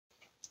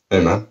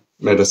Hey man,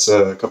 made us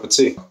a cup of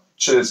tea.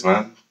 Cheers,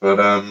 man.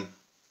 But I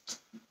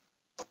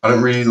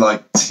don't really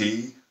like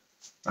tea.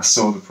 That's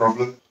sort of the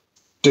problem.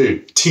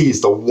 Dude, tea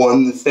is the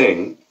one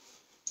thing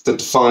that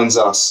defines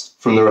us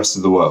from the rest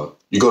of the world.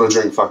 You gotta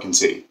drink fucking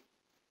tea.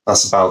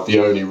 That's about the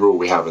only rule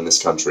we have in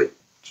this country.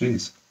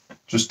 Jeez.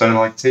 Just don't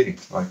like tea.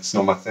 Like, it's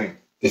not my thing.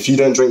 If you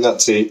don't drink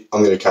that tea,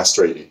 I'm gonna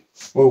castrate you.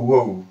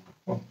 Whoa.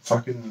 What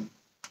fucking...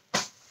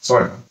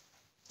 Sorry, man.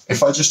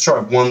 If I just try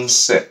one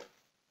sip,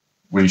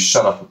 will you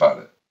shut up about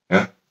it?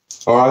 Yeah?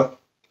 Alright,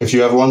 if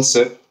you have one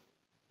sip,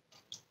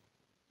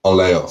 I'll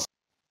lay off.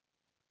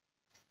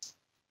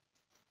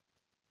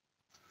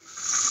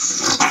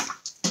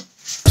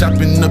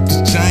 Chopping up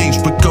the change,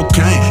 put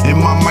cocaine in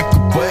my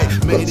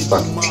microwave. Gotta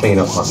fucking clean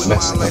up my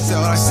mess, mate.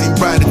 I seen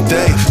brighter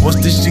day.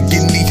 Once this shit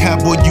get leaked, how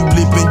boy you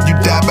living, you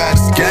die by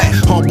this game.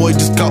 Homeboy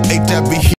just called HIV.